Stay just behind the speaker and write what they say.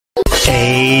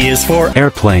A is for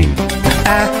airplane,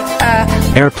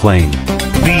 airplane.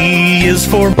 B is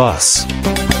for Bus,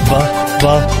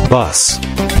 bus.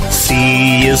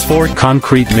 C is for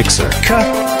Concrete mixer,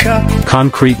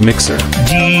 concrete mixer.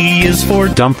 D is for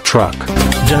Dump truck,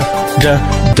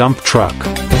 dump truck.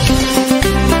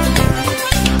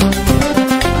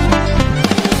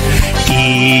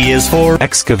 E is for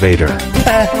Excavator,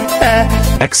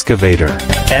 excavator.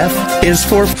 F is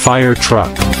for Fire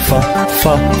truck,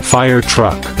 fire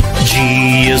truck.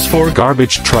 G is for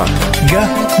Garbage truck,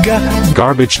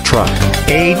 garbage truck.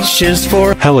 H is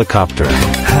for Helicopter,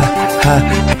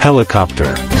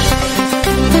 helicopter.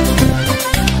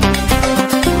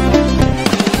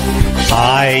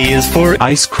 I is for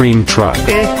Ice cream truck,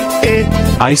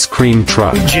 ice cream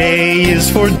truck. J is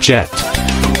for Jet,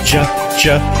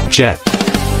 jet.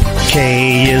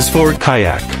 K is for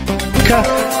Kayak,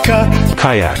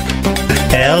 kayak.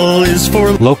 L is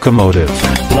for Locomotive,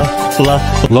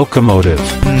 locomotive.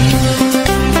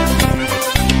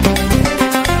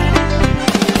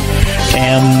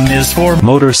 M is for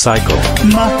Motorcycle,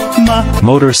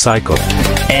 motorcycle.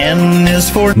 N is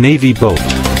for Navy boat,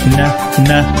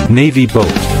 navy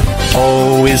boat.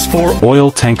 O is for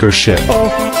Oil tanker ship,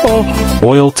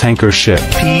 oil tanker ship.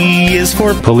 P is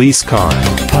for Police car,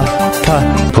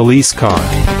 police car.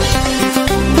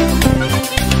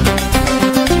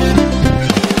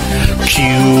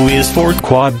 Q is for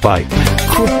Quad bike,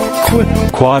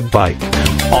 quad bike.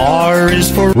 R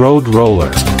is for Road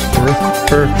roller,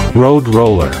 road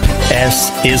roller.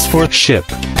 S is for Ship,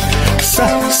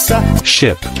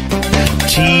 ship.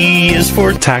 T is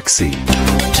for Taxi,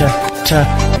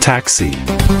 taxi.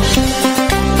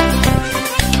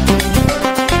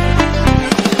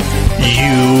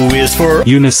 U is for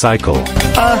Unicycle,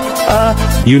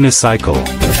 unicycle.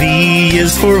 V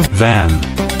is for Van,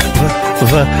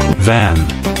 van.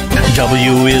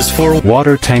 W is for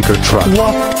Water tanker truck,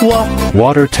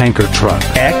 water tanker truck.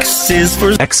 X is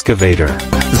for Excavator,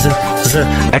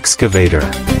 excavator.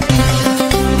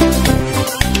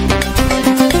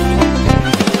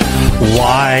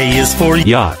 Y is for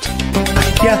Yacht,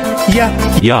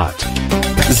 yacht.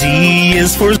 Z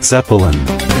is for Zeppelin,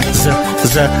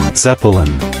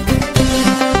 zeppelin.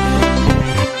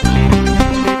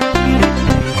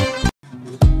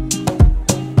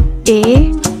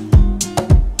 A.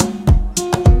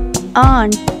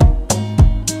 Aunt,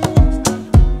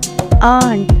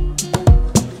 aunt.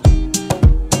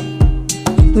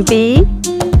 B.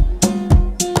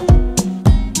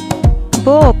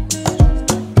 Box,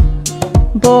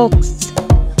 box.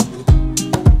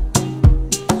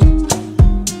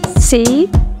 C.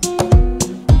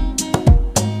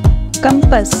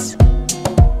 Compass,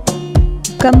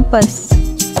 compass.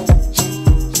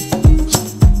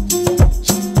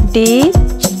 D.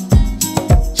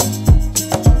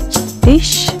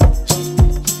 Dish,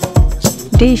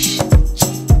 dish.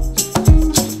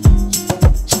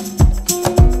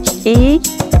 E.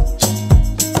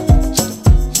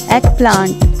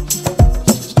 Eggplant,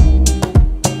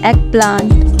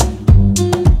 eggplant.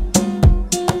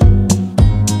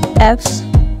 F.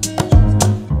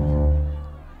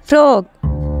 Frog,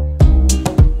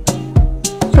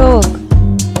 frog.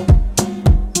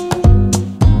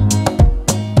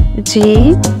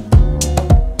 G.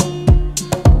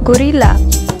 Gorilla,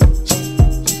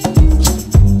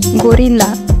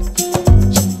 gorilla.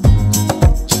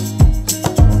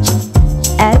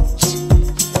 H.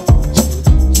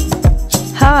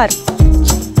 Harp,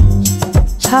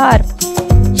 harp.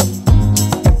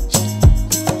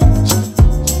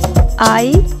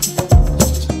 I.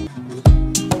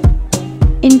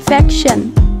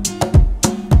 Infection,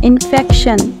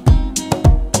 infection.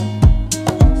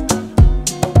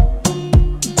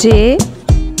 J.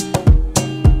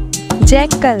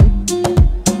 Jackal,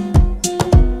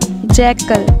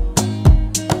 jackal.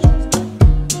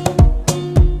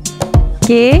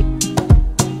 K.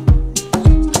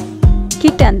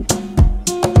 Kitten,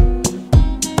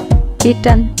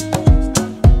 kitten.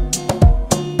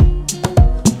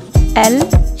 L.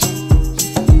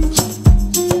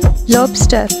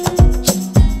 Lobster,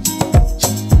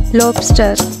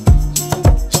 lobster.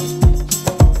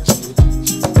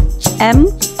 M.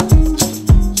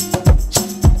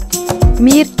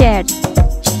 Meerkat,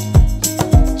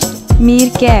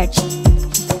 meerkat.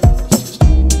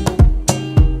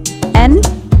 N.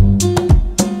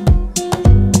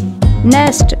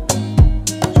 Nest,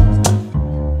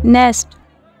 nest.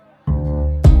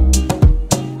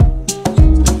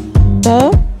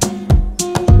 O.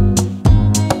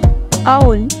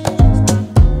 Owl,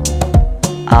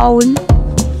 owl.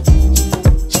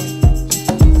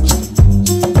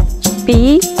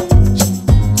 P.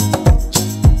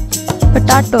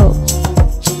 potato,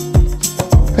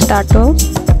 potato.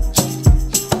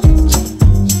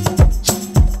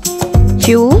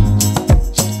 Q,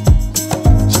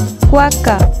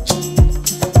 quokka,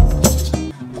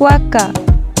 quokka.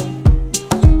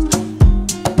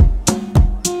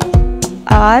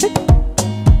 R,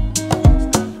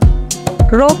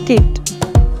 rocket,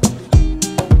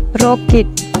 rocket.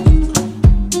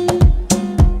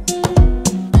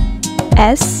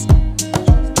 S,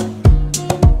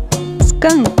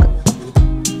 skunk,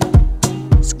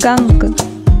 skunk.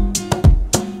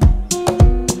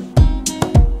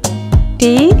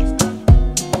 T,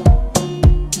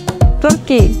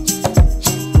 turkey,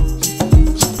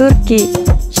 turkey.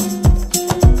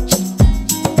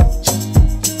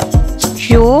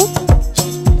 U,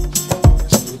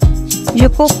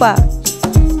 yapupa,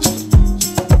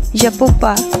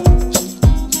 yapupa.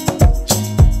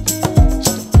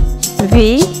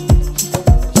 V,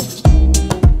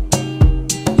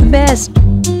 vest,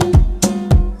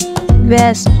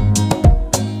 vest.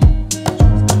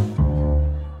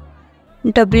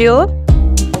 W,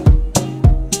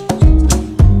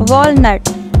 walnut,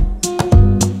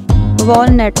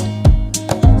 walnut.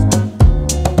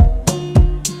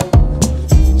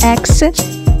 X,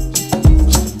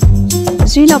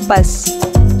 xenopus,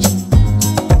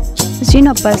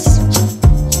 xenopus.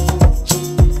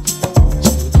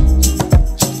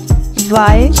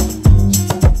 Y,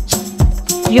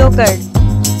 yogurt,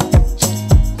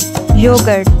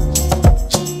 yogurt.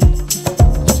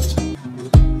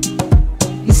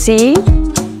 Z,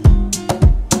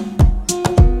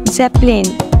 zeppelin,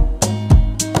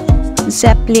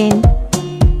 zeppelin.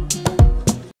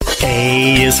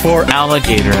 A is for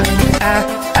alligator,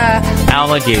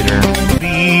 alligator.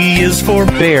 B is for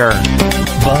Bear,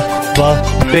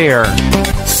 bear.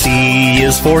 C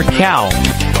is for Cow,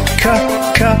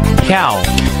 cow.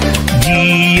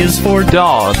 D is for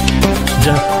Dog,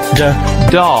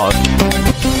 dog.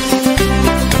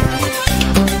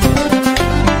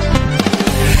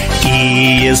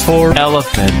 E is for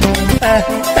Elephant,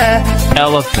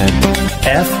 elephant.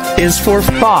 F is for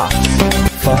Fox,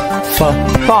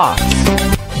 fox.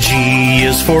 G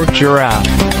is for Giraffe,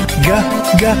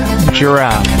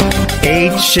 giraffe.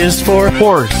 H is for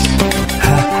Horse,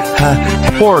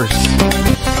 horse.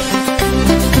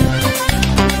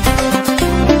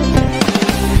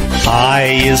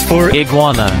 I is for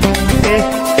Iguana,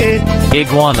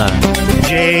 iguana.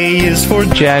 J is for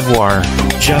Jaguar,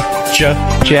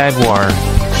 jaguar.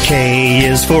 K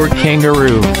is for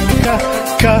Kangaroo,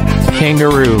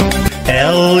 kangaroo.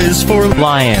 L is for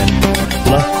Lion,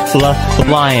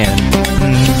 lion.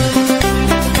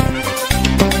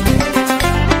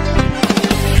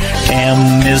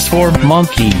 M is for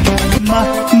Monkey,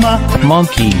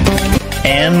 monkey.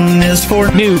 N is for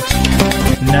Newt,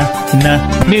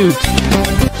 newt.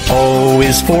 O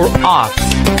is for Ox,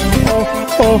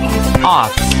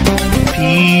 ox.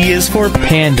 P is for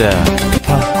Panda,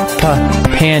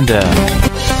 panda.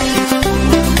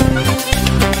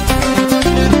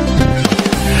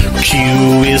 Q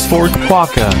is for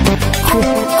Quokka,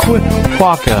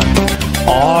 quokka.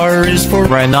 R is for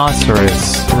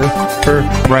Rhinoceros,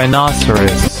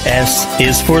 rhinoceros. S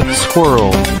is for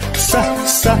Squirrel,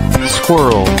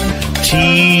 squirrel.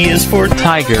 T is for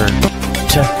Tiger,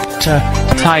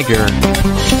 tiger.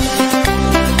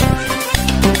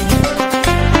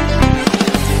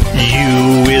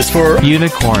 U is for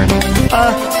Unicorn,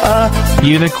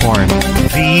 unicorn.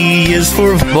 V is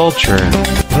for Vulture,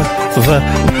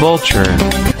 vulture.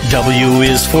 W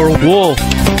is for Wolf,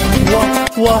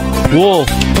 wolf.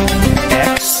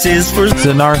 X is for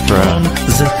Xenarthra,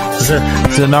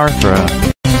 Xenarthra.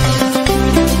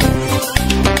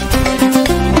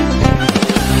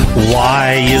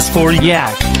 Y is for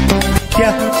Yak,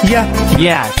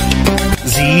 yak.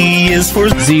 Z is for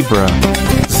Zebra,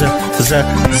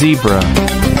 zebra.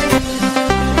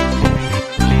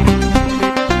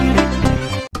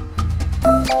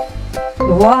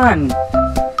 One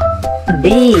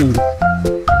B,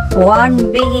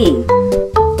 one B.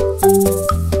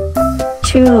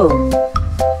 Two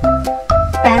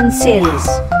pencils,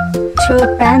 two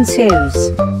pencils.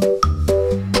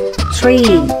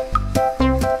 Three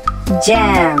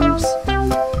jams,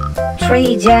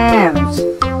 three jams.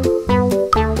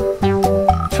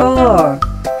 Four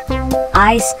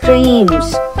ice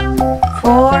creams,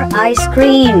 four ice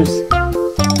creams.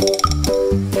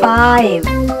 Five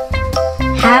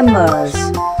hammers,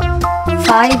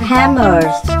 five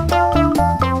hammers.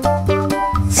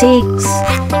 Six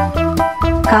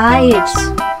kites,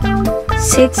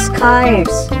 six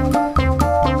kites.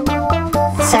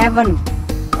 Seven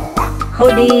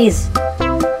hoodies,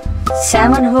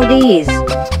 seven hoodies.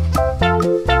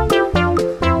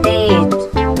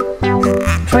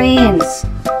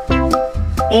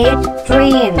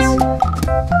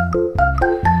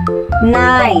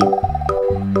 9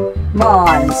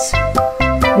 balls.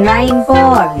 9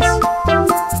 balls.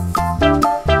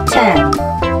 10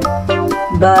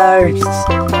 birds.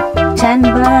 10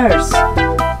 birds.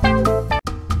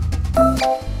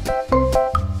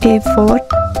 A for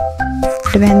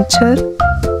adventure,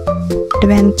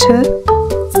 adventure.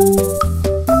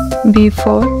 B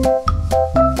for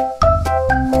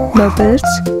bubbles,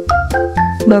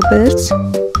 bubbles.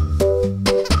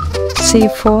 C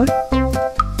for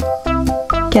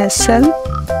castle,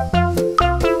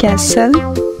 castle.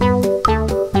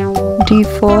 D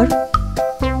for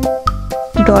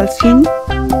dolphin,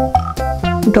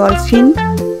 dolphin.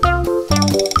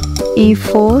 E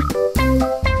for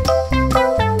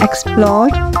explore,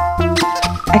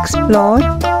 explore.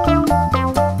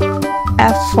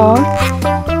 F for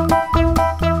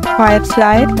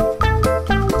firefly,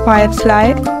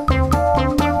 firefly.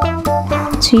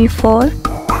 G for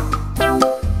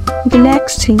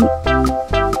galaxy,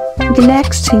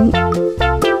 galaxy.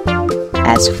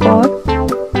 S for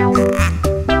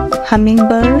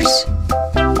hummingbirds,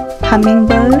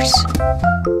 hummingbirds.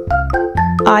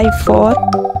 I for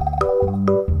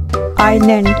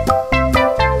island,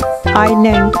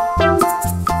 island.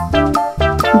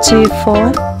 J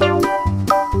for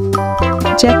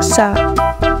JAXA,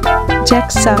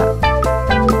 JAXA.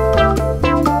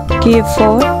 K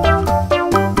for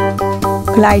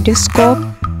kaleidoscope,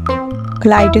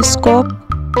 kaleidoscope.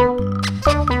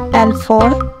 L for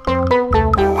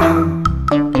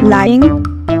lying,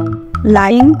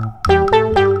 lying.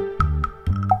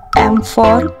 M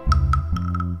for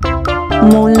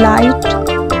moonlight,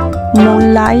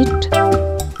 moonlight.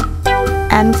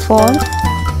 N for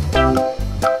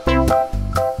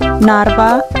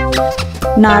narva,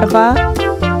 narva.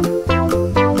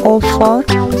 O for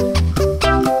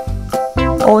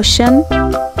ocean,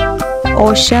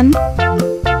 ocean.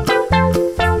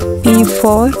 P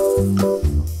for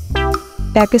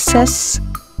Pegasus,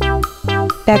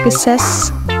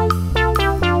 Pegasus.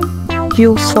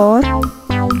 U for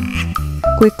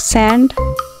quicksand,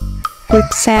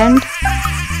 quicksand.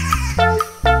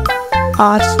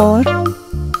 R for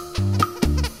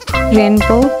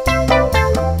rainbow,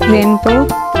 rainbow.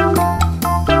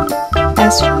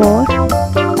 S for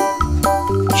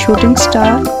shooting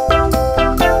star.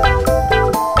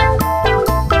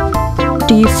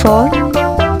 T for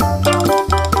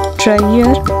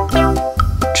treasure,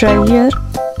 treasure.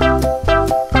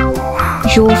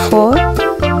 U for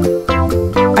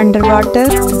underwater,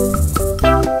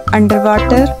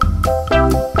 underwater.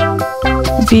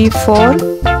 V for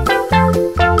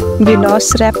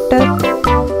velociraptor,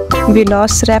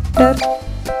 velociraptor.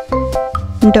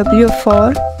 W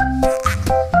for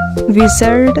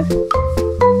wizard,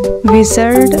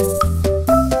 wizard.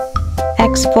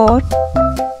 X for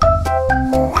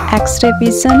X-ray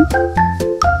vision,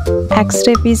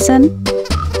 X-ray vision.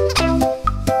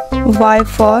 Y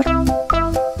for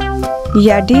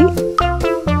yeti,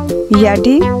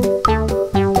 yeti.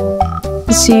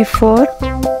 Z for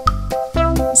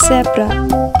zebra,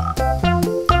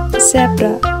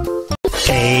 zebra.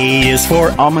 A is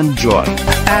for Almond Joy,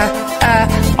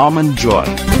 Almond Joy.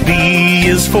 B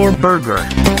is for Burger,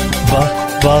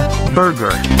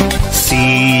 Burger.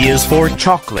 C is for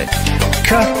Chocolate,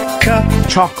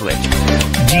 Chocolate.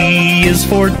 D is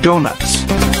for Donuts,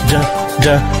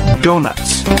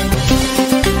 Donuts.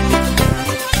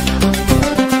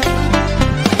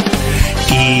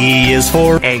 E is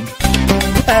for Egg,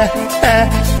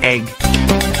 Egg.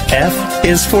 F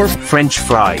is for French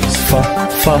fries,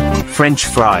 French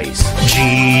fries.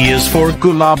 G is for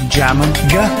Gulab jamun,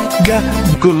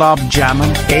 Gulab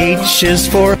jamun. H is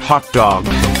for Hot dog,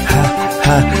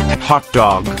 hot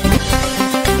dog.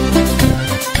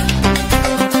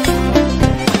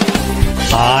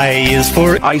 I is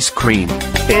for Ice cream,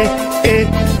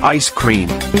 ice cream.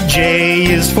 J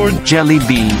is for Jelly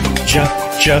bean,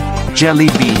 jelly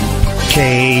bean.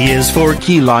 K is for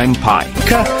Key lime pie,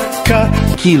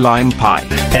 key lime pie.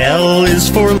 L is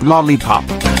for Lollipop,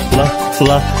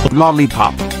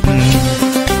 lollipop.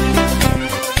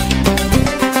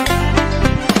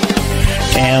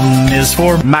 M is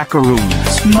for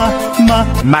Macaroons,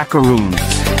 macaroons.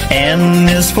 N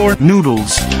is for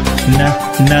Noodles,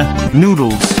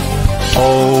 noodles.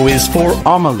 O is for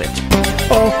Omelette,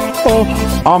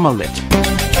 omelette.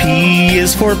 P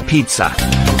is for Pizza,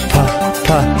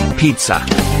 pizza.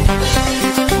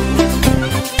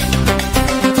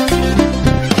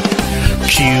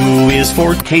 Q is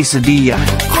for Quesadilla,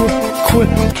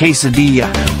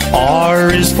 quesadilla,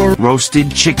 R is for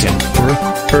roasted chicken,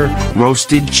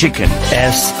 roasted chicken,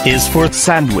 S is for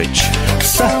sandwich,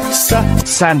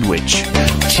 sandwich,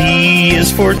 T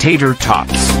is for tater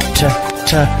tots,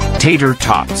 tater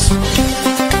tots,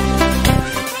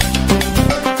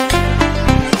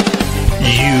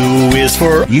 U is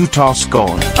for Utah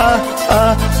scone,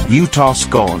 Utah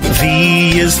scone,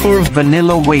 V is for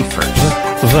vanilla wafers,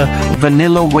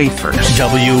 vanilla wafers,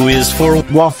 W is for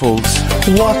waffles,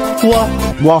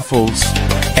 waffles,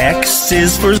 X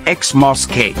is for Xmas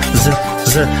cake,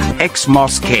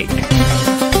 Xmas cake,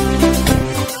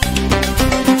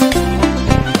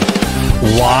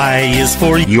 Y is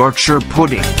for Yorkshire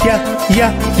pudding,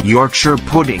 Yorkshire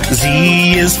pudding,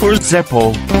 Z is for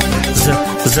Zeppo,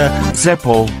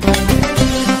 Zeppo,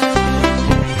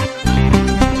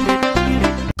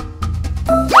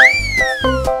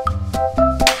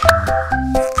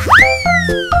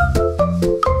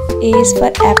 A is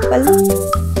for apple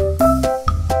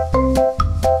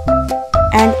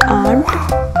and aunt.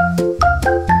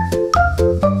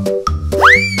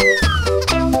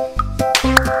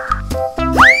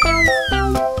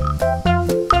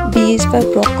 B is for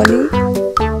broccoli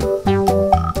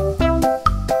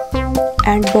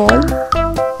and ball.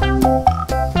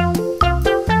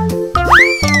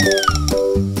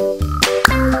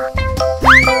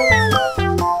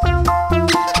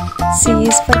 C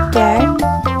is for cat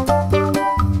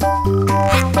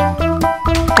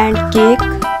and cake.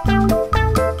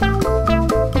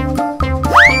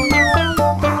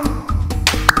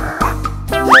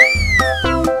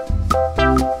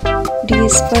 D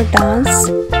is for dance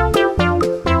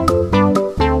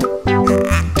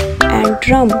and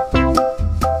drum.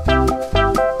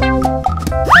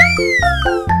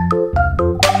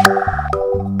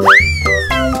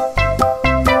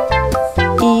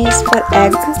 E is for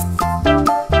egg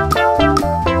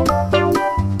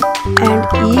and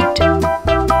eat.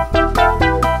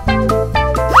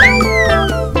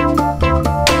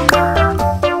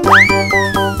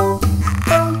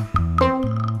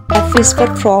 F is for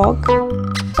frog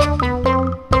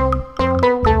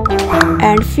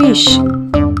and fish.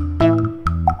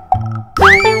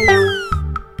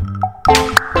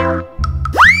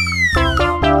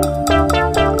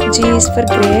 G is for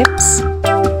grapes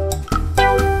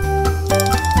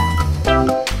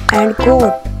and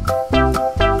goat.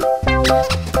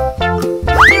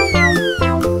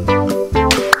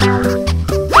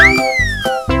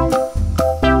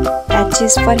 H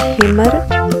is for hammer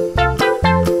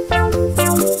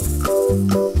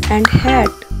and hat.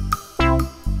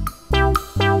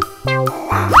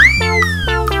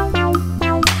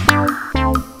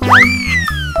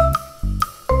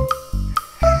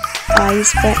 I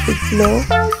is for igloo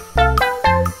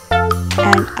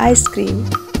and ice cream.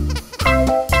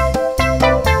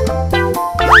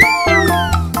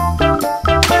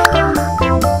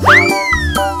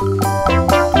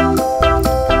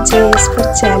 J is for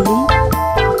jelly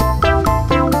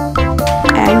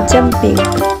and jumping.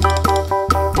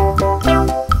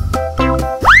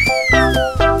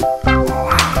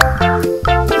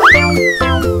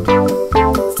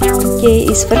 K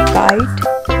is for kite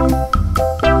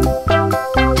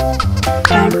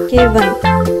and K1.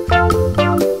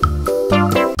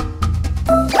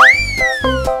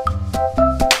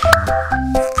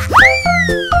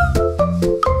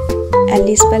 L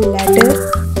is for ladder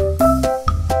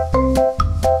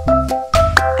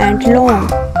and long.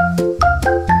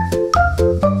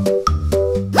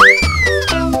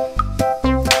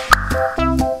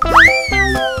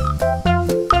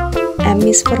 M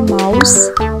is for mouse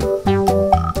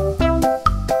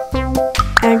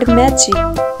and magic.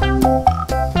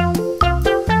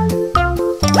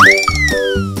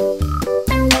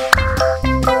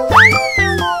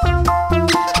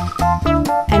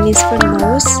 N is for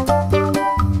nose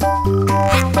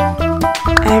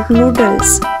and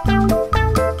noodles.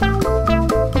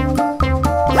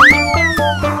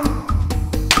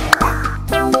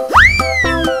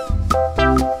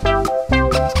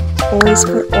 O is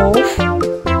for off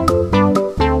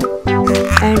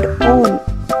and on.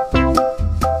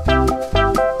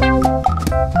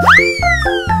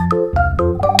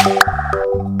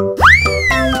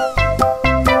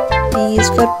 P is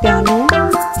for piano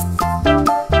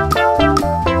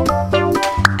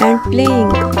and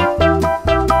playing.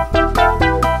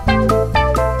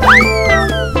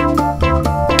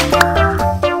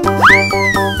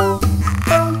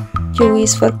 Q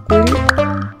is for quilt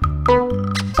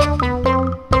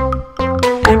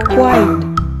and quiet.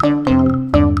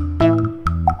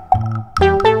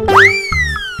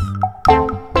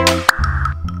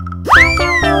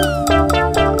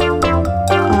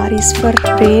 R is for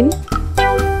rain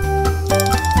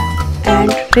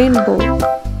rainbow.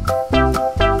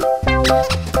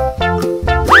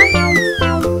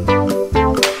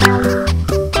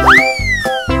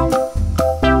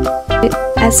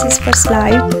 S is for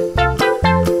slide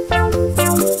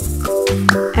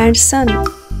and sun.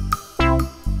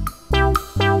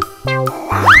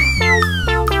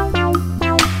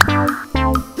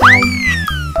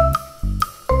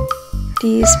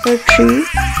 T is for tree,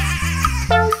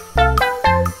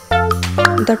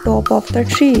 the top of the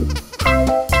tree.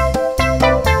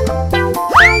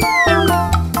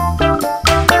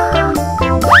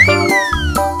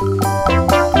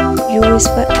 U is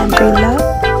for umbrella,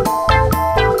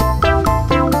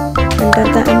 under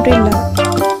the umbrella.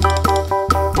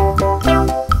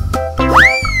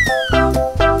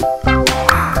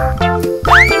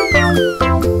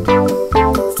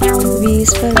 V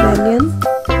is for valiant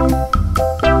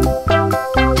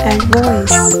and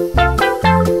voice.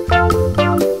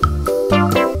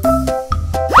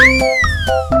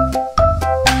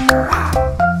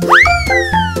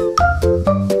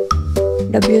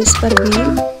 W is for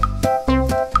wheel,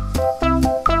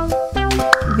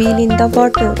 wheel in the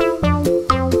water.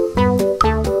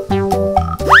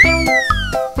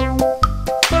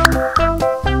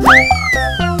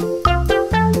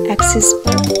 X is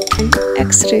for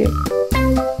X-ray,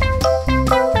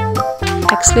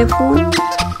 X-ray phone.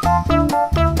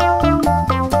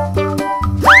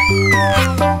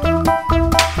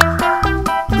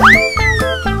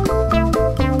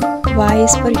 Y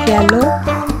is for yellow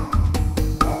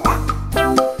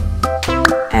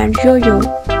and yo-yo.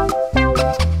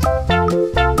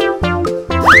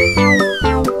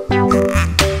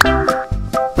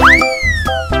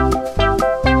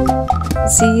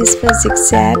 Z is for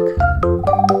zigzag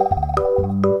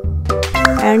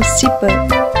and zipper.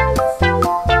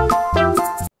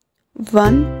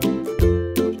 1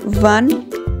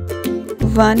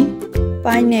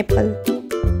 pineapple.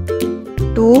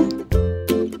 2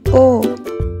 O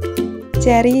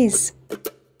cherries.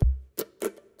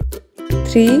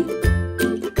 3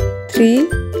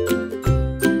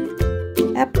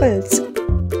 apples.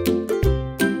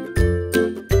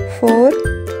 4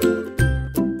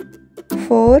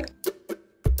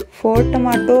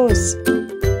 tomatoes.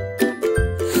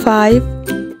 5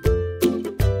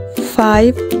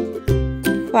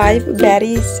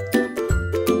 berries.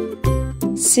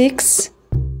 6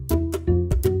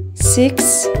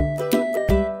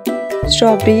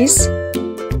 strawberries.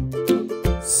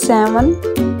 7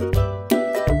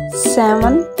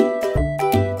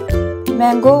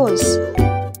 mangoes.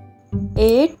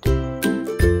 8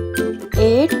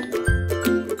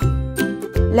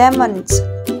 lemons.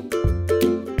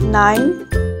 9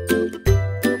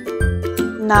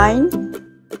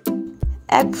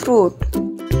 egg fruit.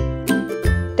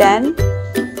 10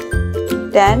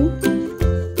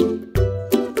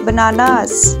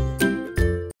 bananas.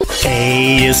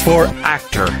 A is for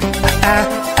Actor.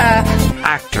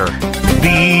 Actor. B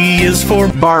is for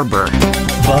Barber.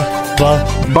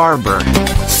 Barber.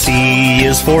 C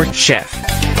is for Chef.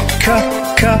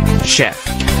 Chef.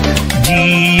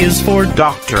 D is for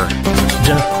Doctor.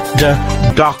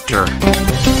 Doctor.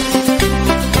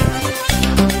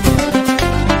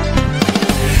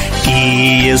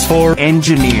 E is for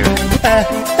Engineer.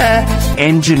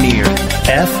 Engineer.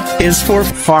 F is for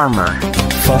Farmer.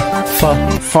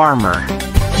 Farmer.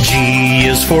 G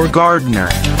is for Gardener.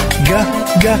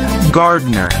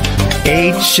 Gardener.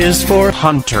 H is for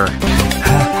Hunter.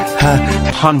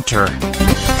 Hunter.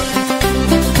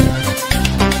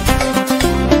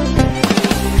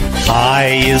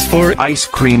 I is for Ice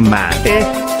Cream Man.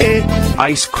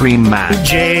 Ice Cream Man.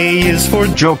 J is for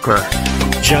Joker.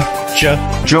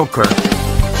 Joker.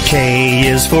 K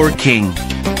is for King.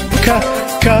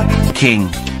 King.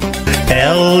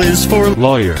 L is for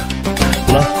Lawyer.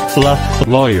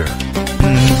 Lawyer.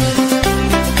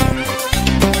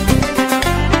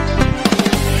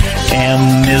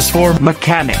 M is for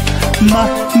Mechanic.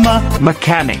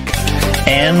 Mechanic.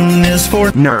 N is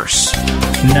for Nurse.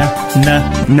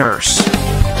 Nurse.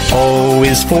 O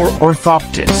is for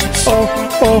Orthoptist.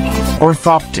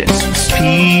 Orthoptist.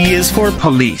 P is for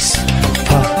Police.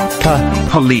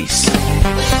 Police.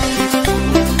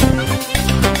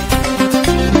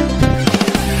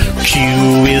 Q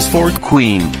is for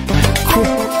Queen.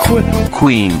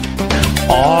 Queen.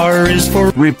 R is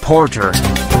for Reporter.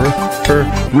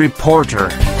 Reporter.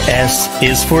 S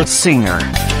is for Singer.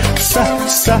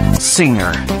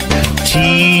 Singer.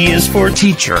 T is for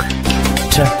Teacher.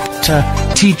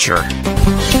 Teacher.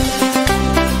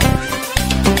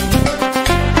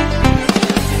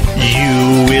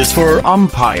 U is for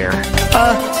Umpire.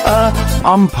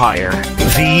 Umpire.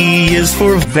 V is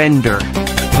for Vendor.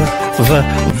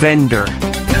 vendor.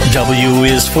 W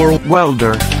is for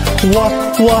Welder.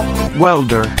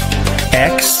 Welder.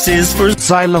 X is for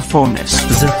Xylophonist.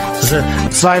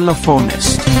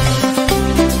 Xylophonist.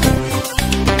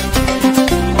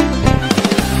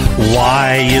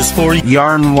 Y is for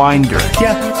Yarn winder.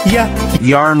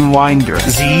 Yarn winder.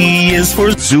 Z is for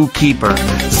Zookeeper.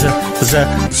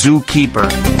 Zookeeper.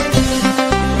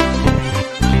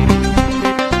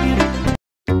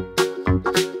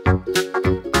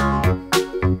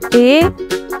 A,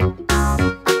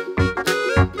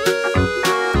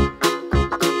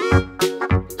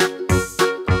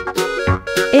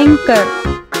 anchor.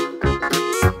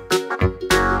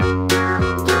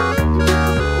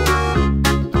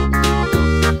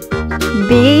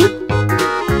 B,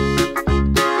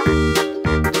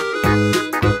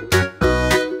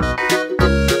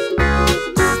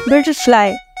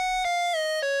 butterfly.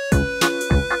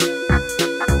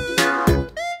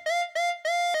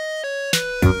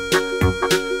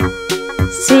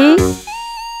 C,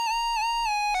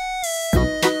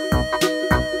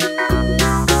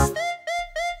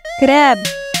 crab.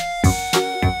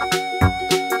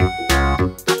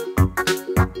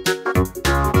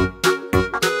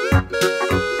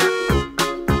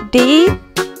 D,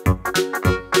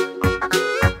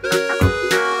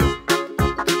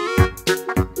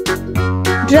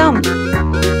 drum.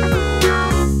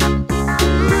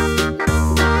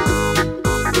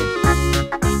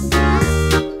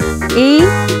 E,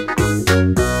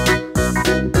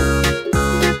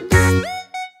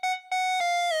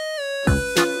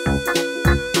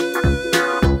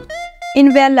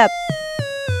 envelope.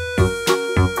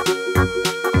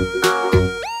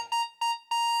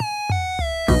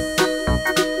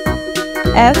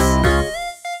 F,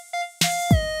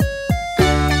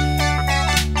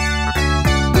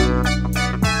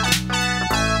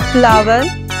 flower.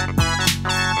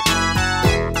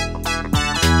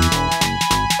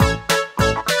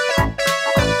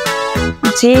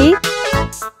 J,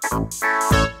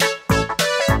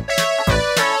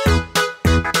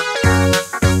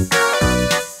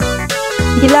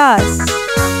 glass.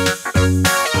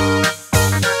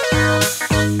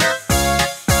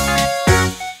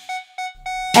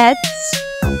 H,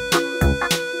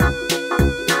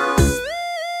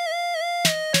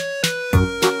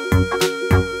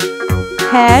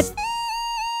 hat.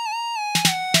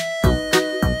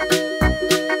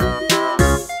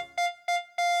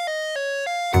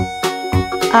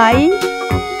 I,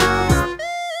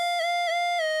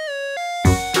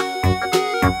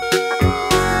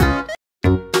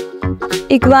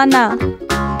 iguana.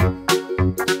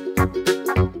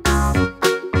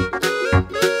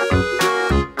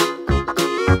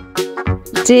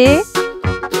 J,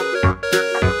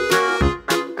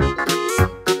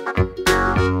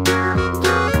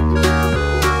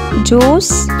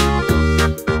 juice.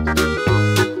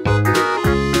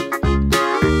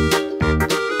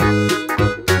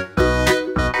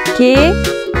 K,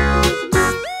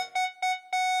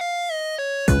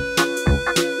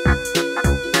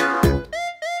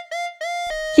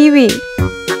 kiwi.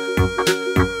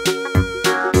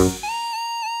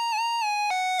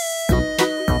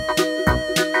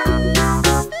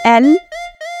 L,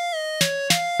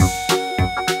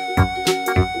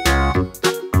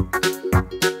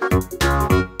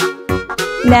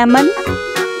 lemon.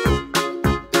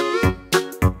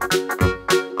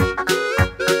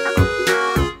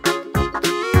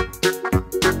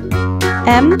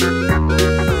 M,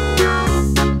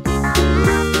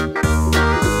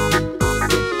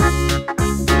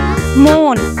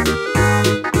 moon.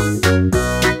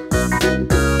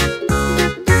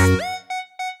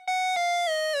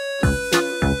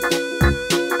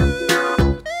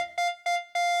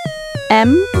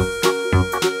 M,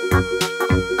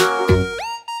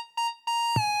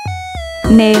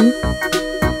 nail.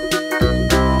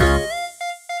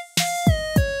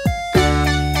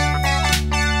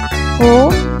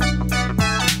 O,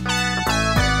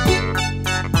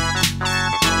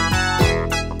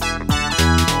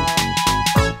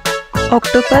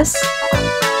 octopus.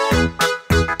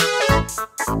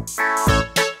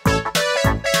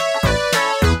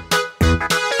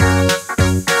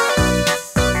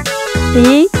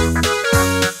 P,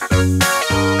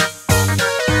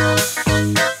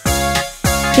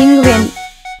 penguin.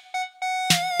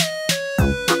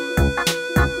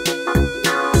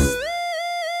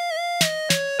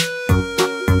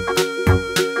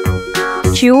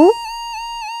 Q,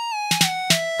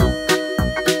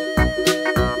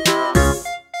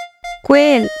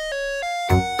 quail.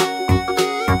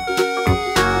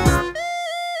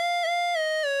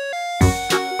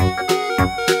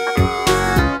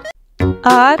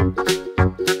 R,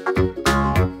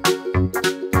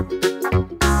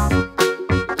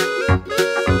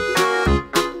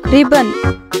 ribbon.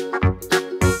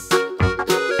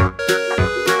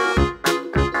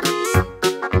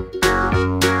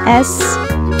 S.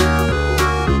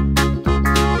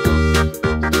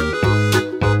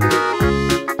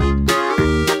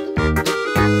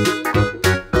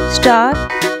 Star.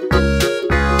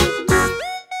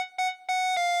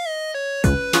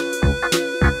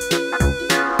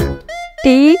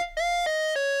 T.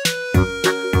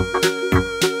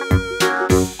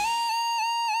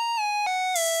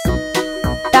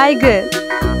 Tiger.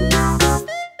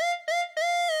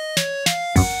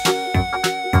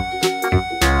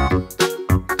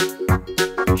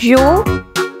 U.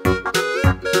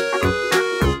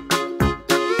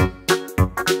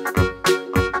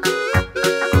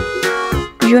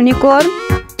 Unicorn.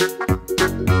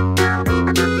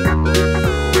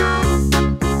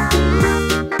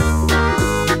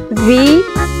 V.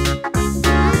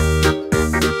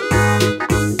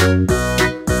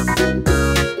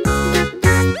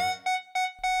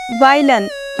 Violin.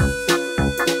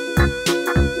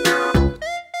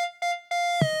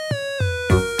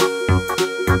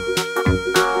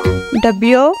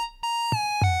 W.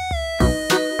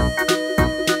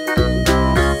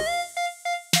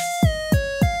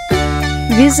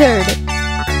 Wizard.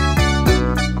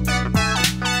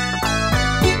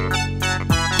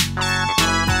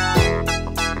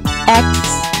 X.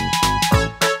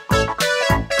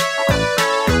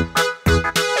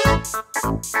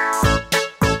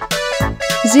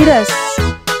 Xerus.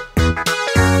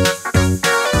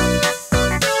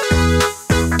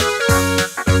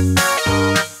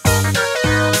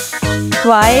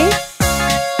 Y.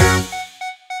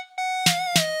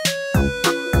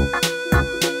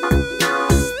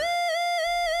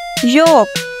 Yolk.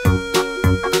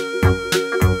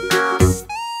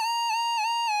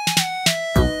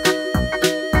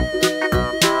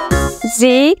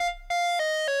 Z.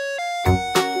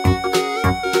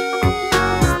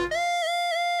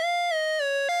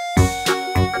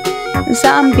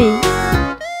 Zombie.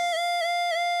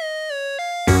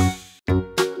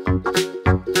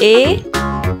 A.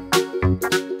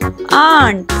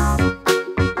 Aunt.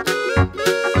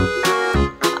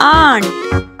 Aunt.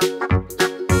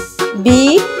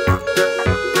 B.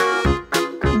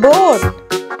 Boat.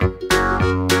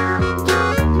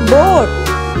 Boat.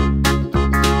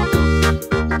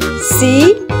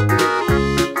 C.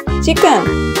 Chicken.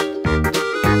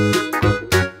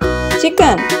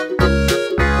 Chicken.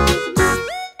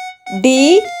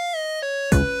 D.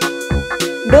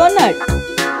 Donut.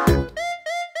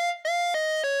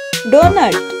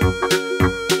 Donut.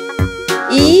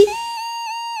 E.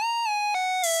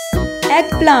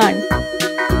 Eggplant.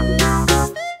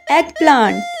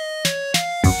 Eggplant.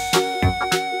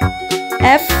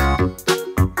 F.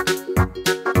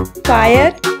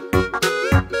 Fire.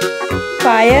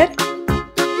 Fire.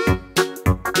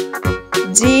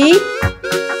 G.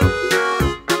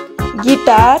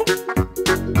 Guitar.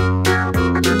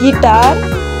 Guitar.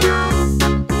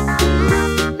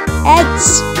 H.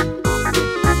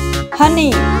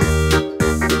 Honey.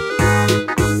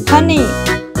 Honey.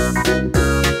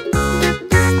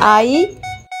 I.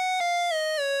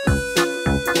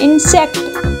 Insect.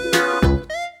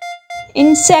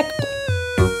 Insect.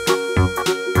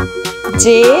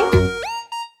 J.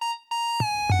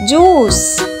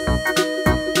 Juice.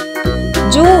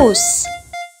 Juice.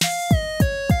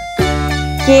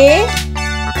 K.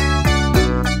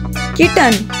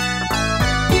 Kitten.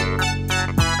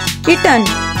 Kitten.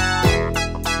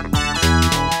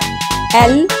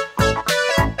 L.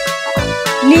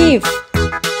 Leaf.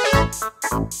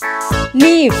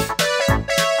 Leaf.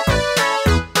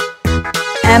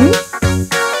 M.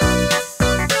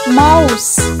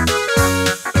 Mouse.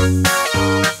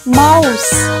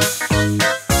 Mouse.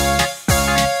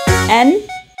 N.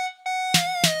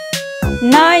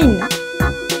 Nine.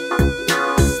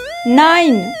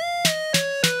 Nine.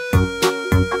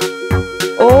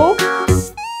 O.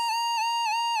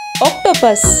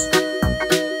 Octopus.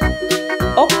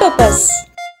 Octopus.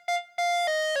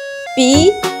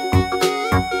 P.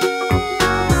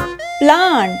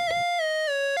 Plant.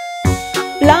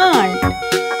 Plant.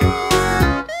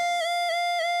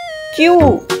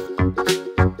 Q.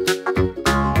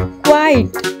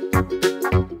 Quiet.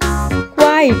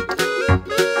 Quiet.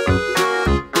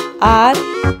 R.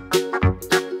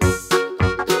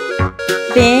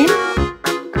 Rain.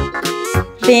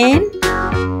 Rain.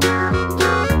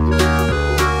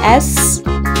 S.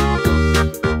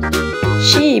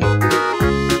 Sheep.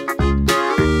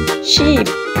 Sheep.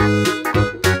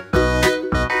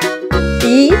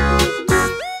 T.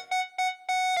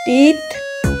 Teeth.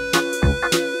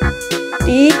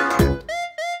 Teeth.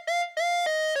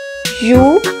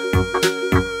 U.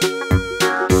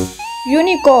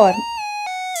 unicorn,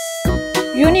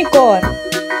 unicorn.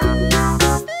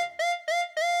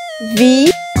 V,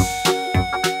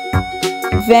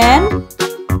 van,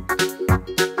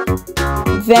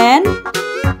 van.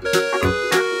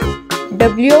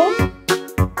 W,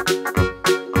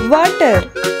 water,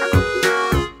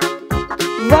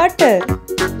 water.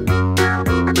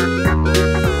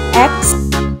 X,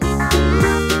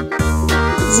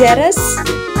 xeros,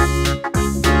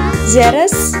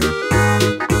 xeros.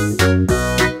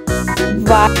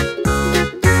 Y,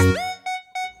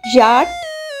 yacht,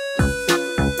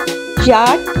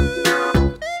 yacht.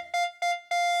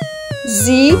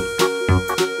 Z,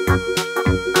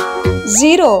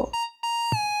 zero,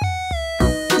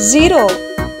 zero.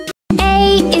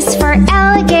 A is for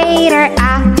alligator,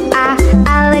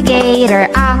 alligator,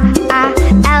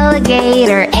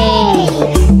 alligator,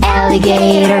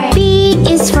 alligator. B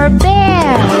is for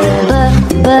bear,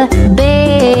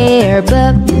 bear,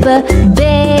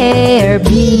 bear,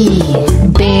 B,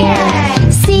 bear.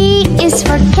 C is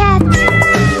for cat,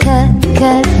 cat,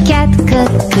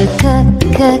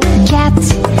 cat,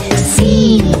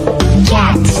 C,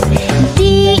 cat. D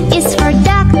is for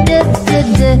duck, duck,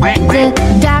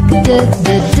 duck,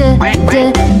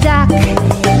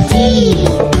 D,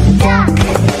 duck.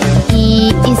 E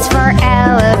is for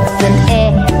elephant,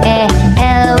 elephant,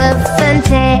 elephant.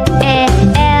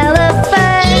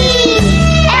 Elephant.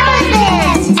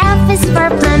 F is for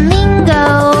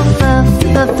flamingo,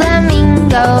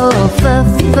 flamingo,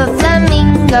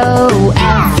 flamingo,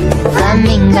 F,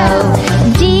 flamingo.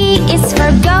 G is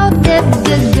for goat,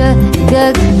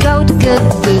 goat,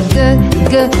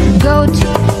 goat,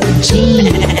 G,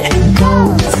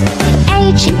 goat.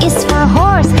 H is for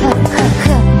horse,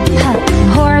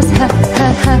 horse,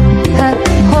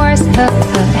 horse,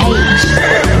 H,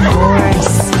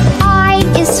 horse. I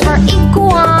is for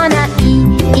iguana,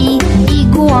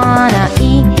 iguana,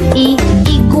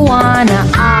 iguana,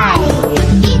 I,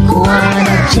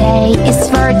 iguana. J is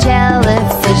for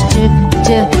jellyfish,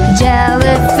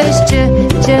 jellyfish,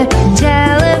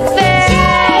 jellyfish.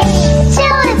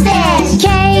 Jellyfish. K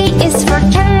is for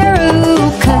kangaroo,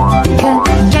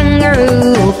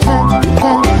 kangaroo,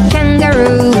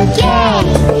 kangaroo, K,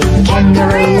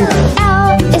 kangaroo. L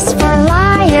is for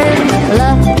lion,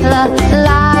 lion,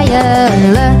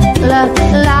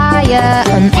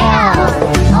 lion, L,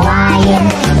 lion.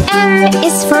 M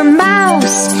is for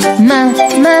mouse, mouse,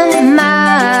 mouse,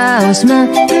 mouse.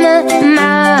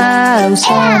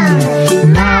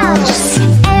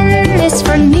 N is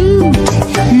for newt,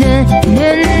 newt,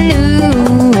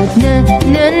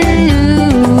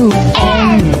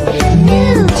 N,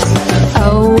 newt.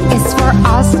 O is for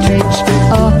ostrich,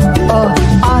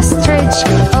 ostrich,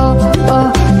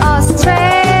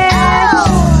 ostrich,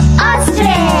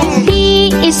 ostrich. P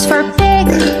is for pig,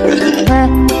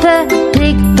 pig,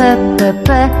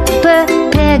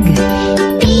 pig,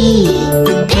 P,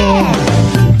 pig.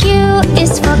 Q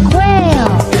is for quail,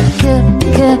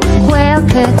 quail,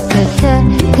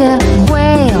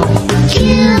 quail, Q,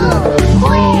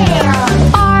 quail.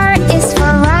 R is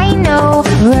for rhino,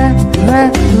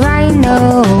 rhino,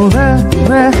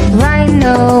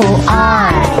 rhino,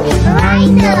 R,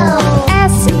 rhino.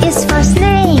 S is for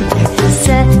snake,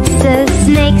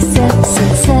 snake,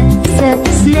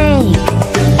 snake,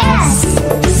 S,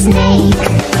 snake.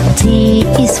 T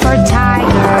is for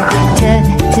tiger,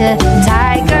 tiger,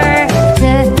 tiger,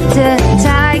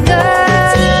 tiger.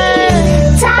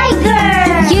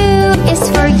 U is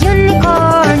for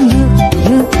unicorn,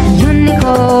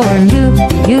 unicorn,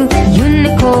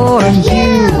 unicorn,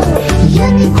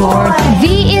 unicorn. V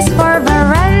is for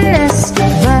varanus,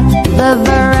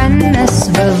 varanus,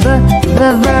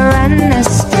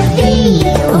 varanus, V,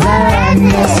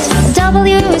 varanus.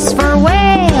 W is for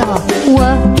whale,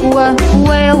 whale,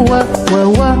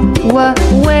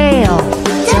 whale,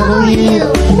 W,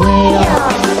 whale.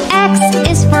 X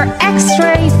is for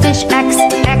X-ray fish,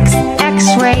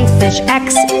 X-ray fish,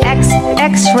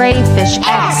 X-ray fish,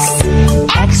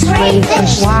 X-ray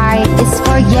fish. Y is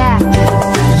for yak,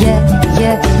 yak,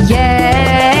 yak.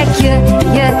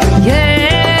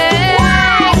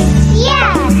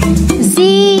 Z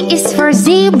is for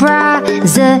zebra,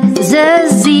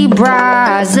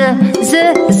 zebra,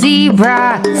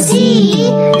 zebra,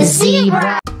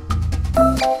 zebra.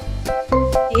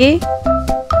 A,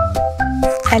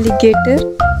 alligator,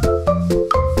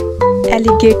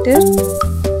 alligator.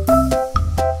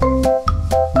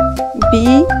 B,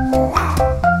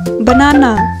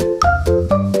 banana,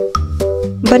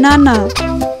 banana.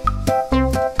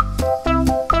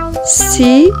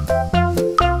 C,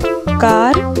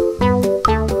 car,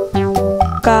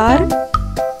 car.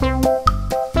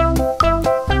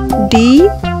 D,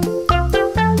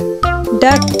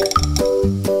 duck,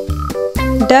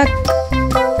 duck.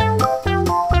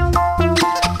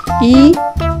 E,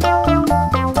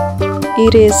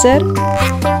 eraser,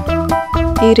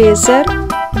 eraser.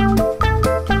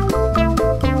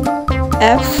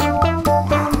 F,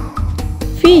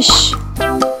 fish,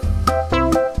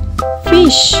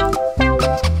 fish.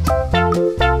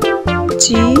 G,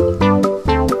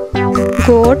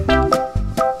 goat,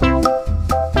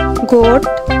 goat.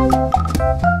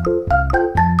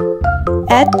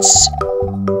 H,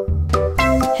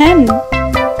 hen,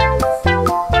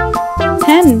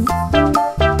 hen.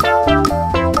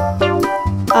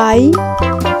 I,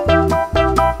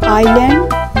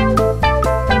 island,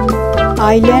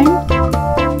 island.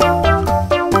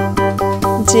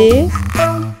 J,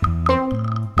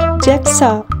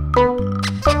 jaxa,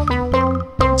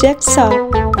 jaxa.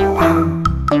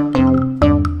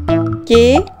 K,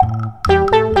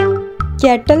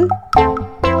 kettle,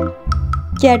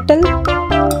 kettle.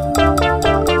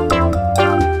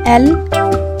 L,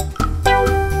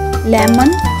 lemon,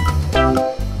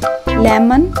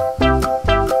 lemon.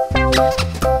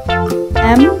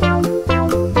 M,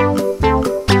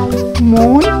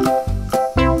 moon,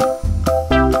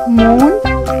 moon.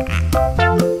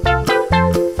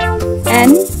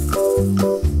 N,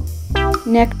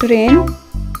 nectarine,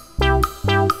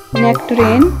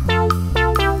 nectarine.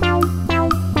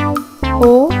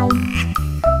 O,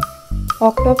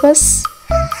 octopus,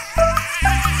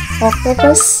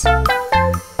 octopus.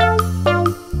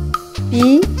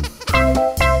 P,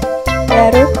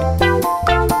 parrot,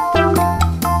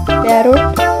 parrot.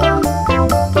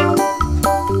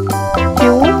 Q,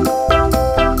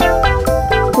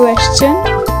 question,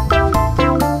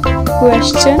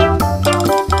 question.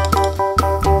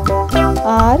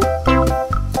 R,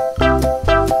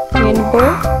 rainbow,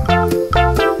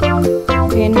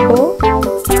 rainbow.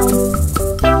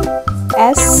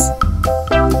 S,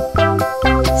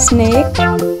 snake,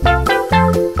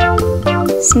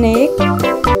 snake.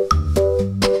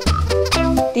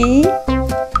 T,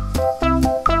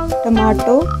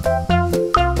 tomato,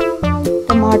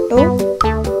 tomato.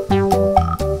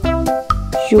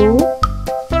 U,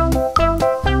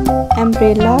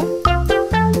 umbrella,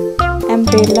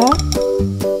 umbrella.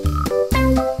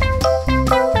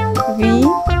 V,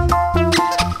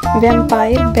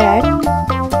 vampire bat,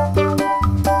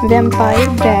 vampire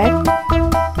bat.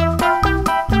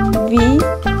 V,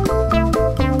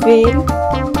 whale,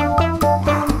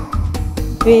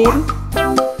 whale.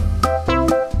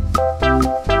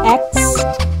 X,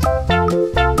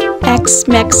 X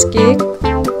Max cake,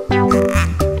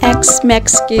 X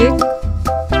Max cake.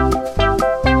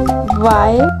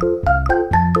 Y,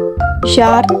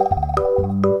 yarn,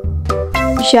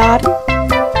 yarn.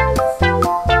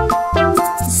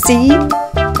 Z,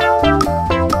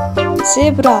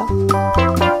 zebra,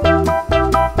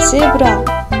 zebra.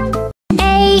 A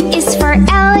is for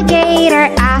alligator,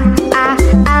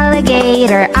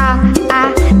 alligator,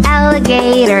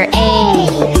 alligator. A,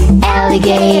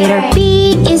 alligator. B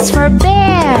is for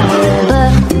bear,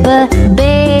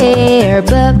 bear,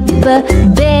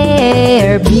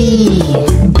 bear. B,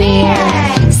 bear.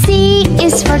 C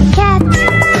is for cat,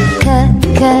 cat,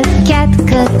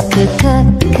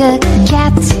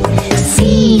 cat. C,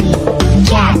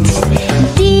 cat.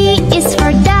 D is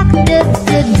for duck, duck,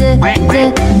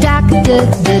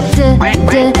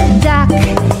 duck.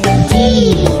 D,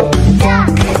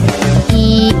 duck.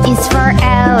 E is for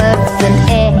elephant,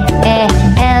 elephant,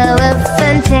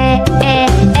 elephant. E,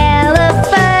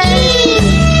 elephant.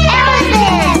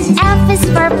 F is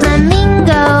for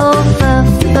flamingo,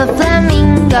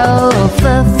 flamingo,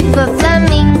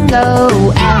 flamingo.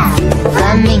 F,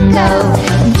 flamingo.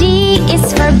 G is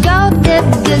for goat,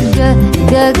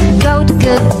 goat,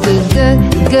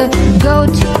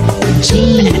 goat. G,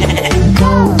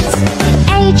 goat.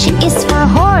 H is for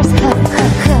horse,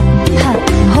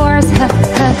 horse,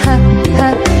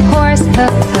 horse.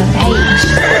 H,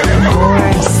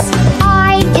 horse. I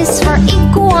is for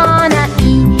iguana,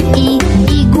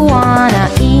 iguana,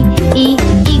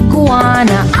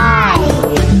 iguana. I,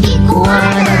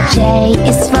 iguana. J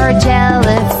is for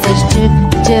jellyfish,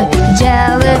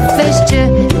 jellyfish,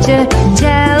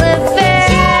 jellyfish.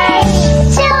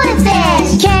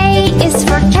 Jellyfish. K is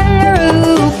for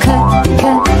kangaroo,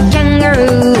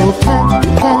 kangaroo,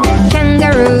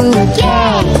 kangaroo. K,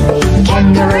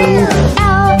 kangaroo.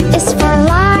 L is for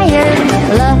lion,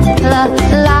 lion,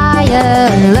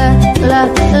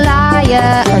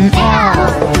 lion. L,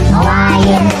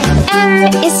 lion. M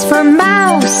is for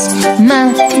mouse,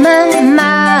 mouse,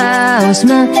 mouse.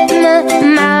 M,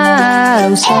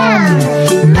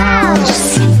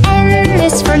 mouse. N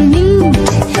is for newt,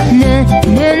 newt.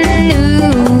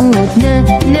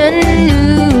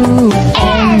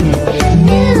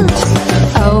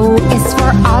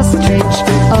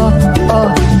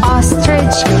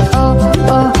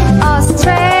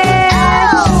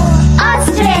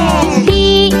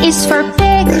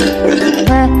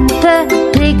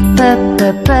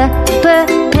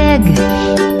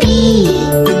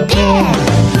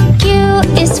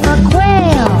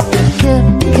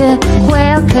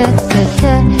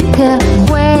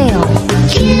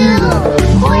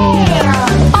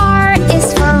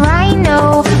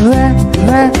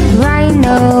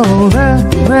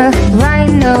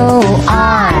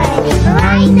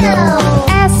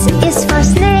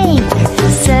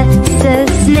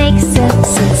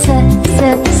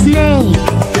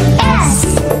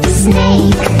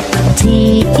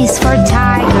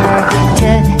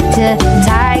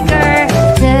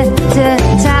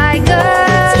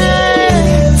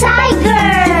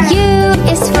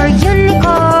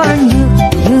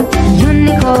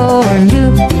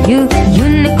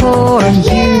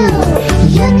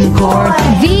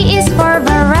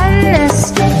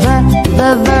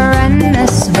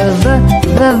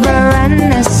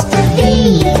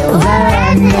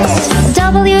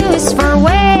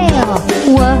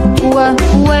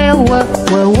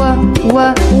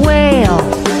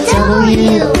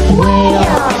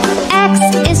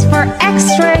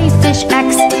 X-ray fish,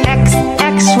 X, X,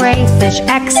 X-ray fish,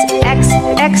 X, X,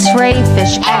 X-ray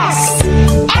fish, X,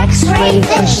 X-ray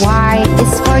fish. Y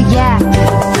is for yak,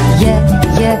 yak,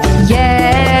 yak,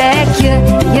 yak, yak,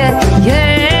 yak.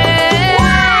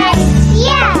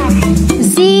 Yeah.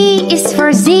 Z is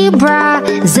for zebra,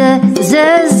 Z,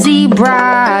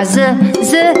 zebra, Z,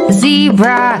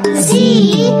 zebra, Z,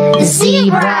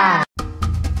 zebra.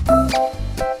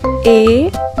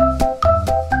 A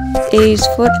is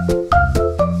for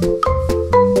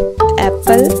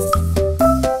apple,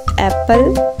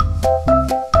 apple.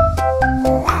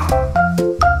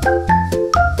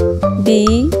 B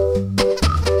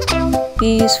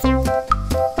is for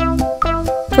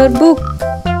book,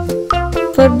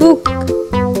 for book.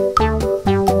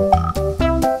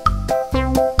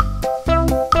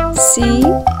 C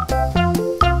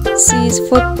is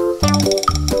for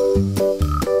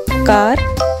car,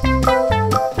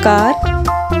 car.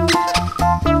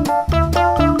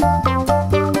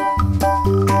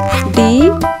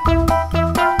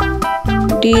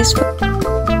 D is for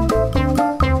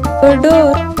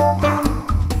door,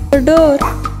 for door.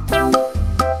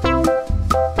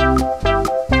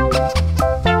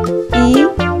 E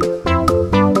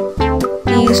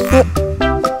is for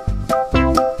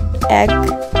egg,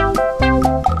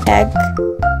 egg.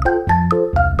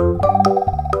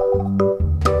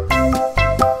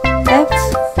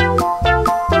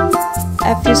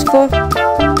 F is for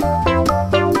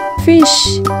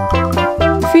fish,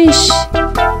 fish.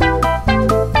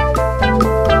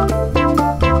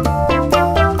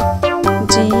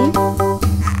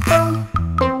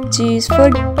 G is for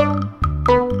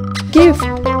gift,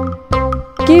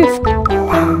 gift.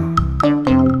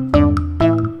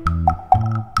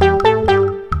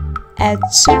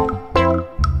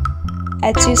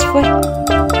 H is for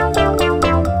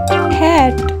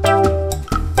hat,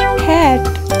 hat.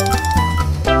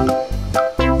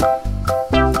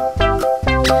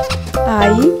 I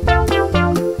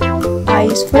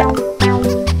is for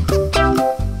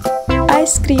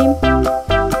ice cream,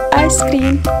 ice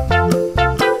cream.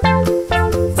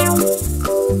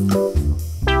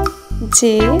 J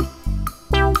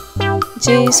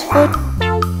is for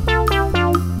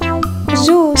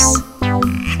juice,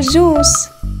 juice.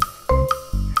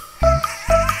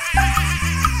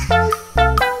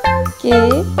 K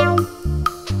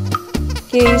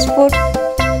is for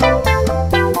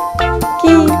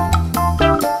key,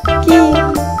 key.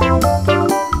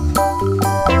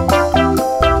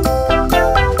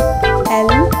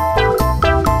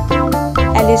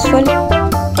 L is for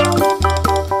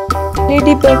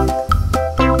ladybug,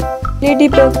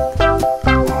 ladybug.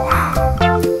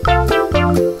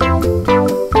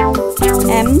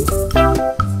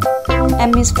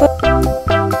 M is for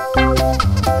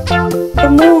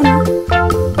moon,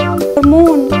 for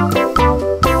moon.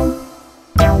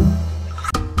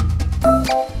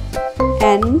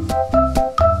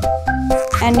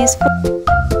 N is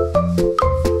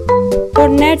for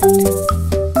net,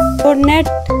 for net.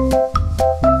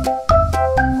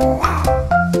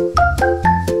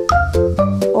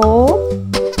 O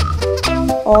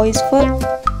is for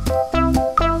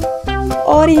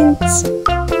orange,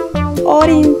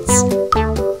 orange.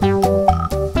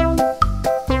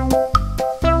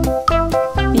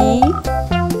 P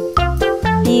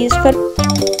is for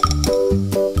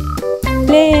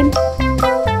plane,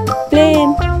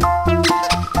 plane.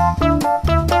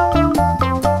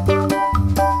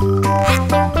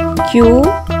 Q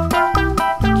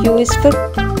is for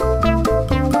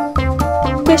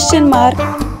question mark,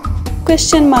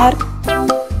 question mark.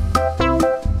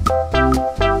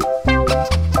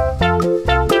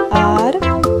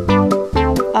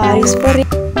 R is for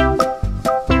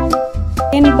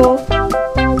rainbow,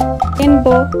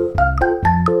 rainbow.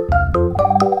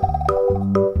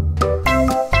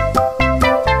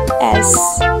 S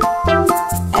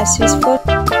is for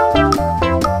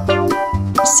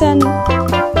sun,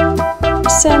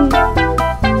 sun.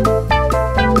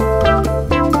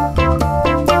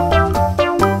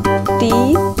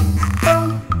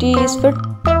 T is for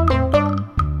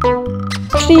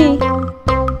tree,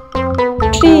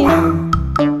 tree.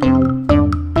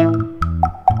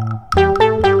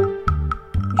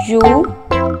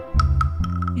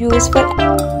 U is for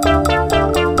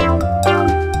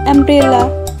umbrella,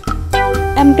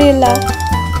 umbrella.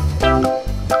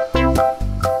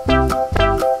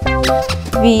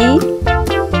 V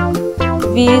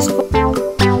is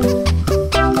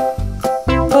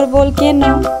for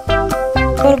volcano,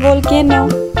 for volcano.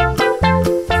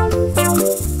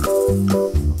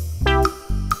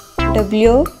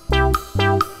 W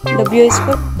is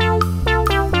for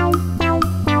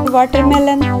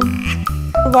watermelon,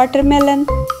 watermelon.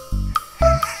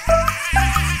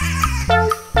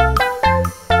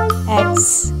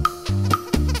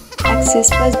 is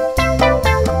for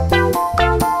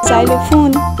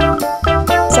xylophone.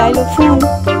 Xylophone.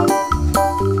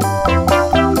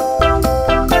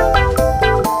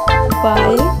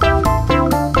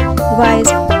 Y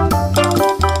is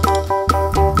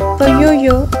for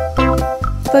yo-yo.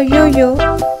 For yo-yo.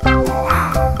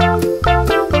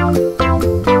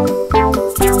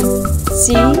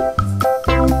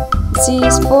 Z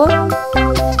is for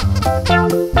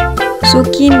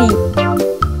zucchini.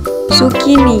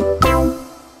 Zucchini.